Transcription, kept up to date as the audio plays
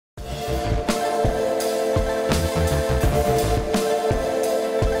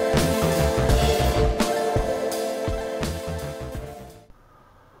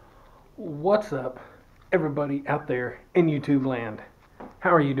What's up, everybody out there in YouTube land?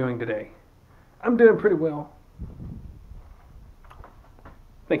 How are you doing today? I'm doing pretty well.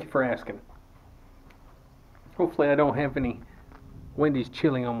 Thank you for asking. Hopefully I don't have any Wendy's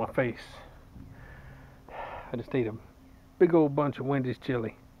chili on my face. I just ate a big old bunch of Wendy's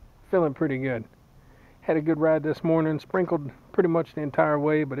chili. Feeling pretty good. Had a good ride this morning, sprinkled pretty much the entire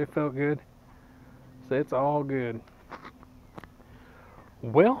way, but it felt good. So it's all good.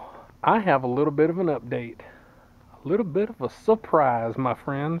 Well, I have a little bit of an update. A little bit of a surprise, my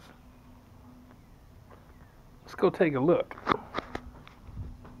friends. Let's go take a look.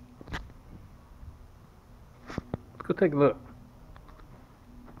 Let's go take a look.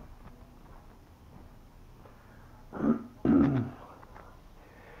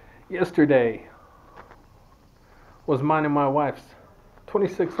 Yesterday was mine and my wife's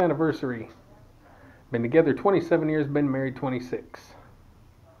 26th anniversary. Been together 27 years, been married 26.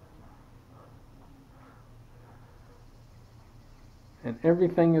 And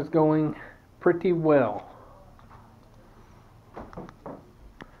everything is going pretty well.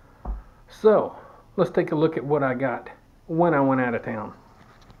 So, let's take a look at what I got when I went out of town.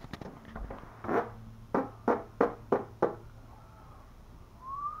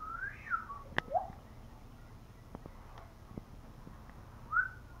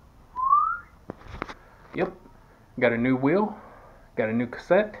 Yep, got a new wheel, got a new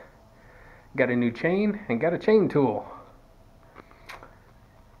cassette, got a new chain, and got a chain tool.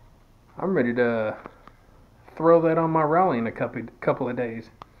 I'm ready to throw that on my Raleigh in a couple of days.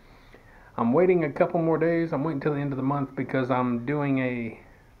 I'm waiting a couple more days. I'm waiting till the end of the month because I'm doing a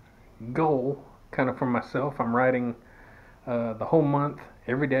goal kind of for myself. I'm riding the whole month,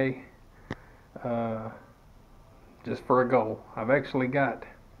 every day, just for a goal. I've actually got,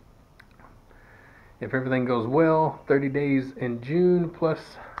 if everything goes well, 30 days in June,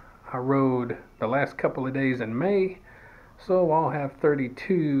 plus I rode the last couple of days in May, so I'll have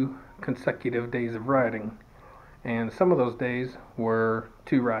 32 consecutive days of riding, and some of those days were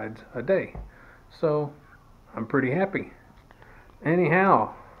 2 rides a day, so I'm pretty happy.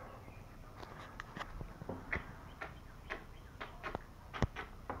 Anyhow,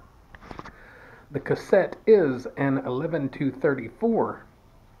 the cassette is an 11-234,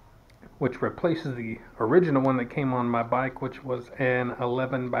 which replaces the original one that came on my bike, which was an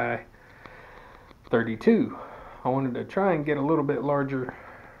 11-32. I wanted to try and get a little bit larger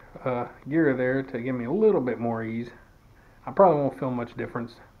gear there to give me a little bit more ease. I probably won't feel much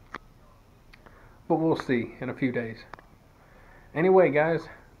difference, but we'll see in a few days. Anyway, guys,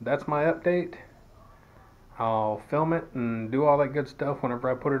 that's my update. I'll film it and do all that good stuff whenever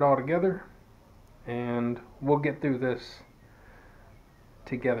I put it all together, and we'll get through this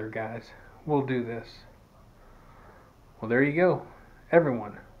together, guys. We'll do this. Well, there you go,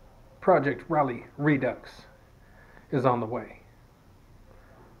 everyone. Project Raleigh Redux is on the way.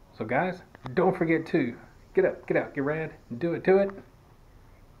 So guys, don't forget to get up, get out, get rad, do it to it,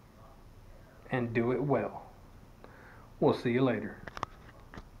 and do it well. We'll see you later.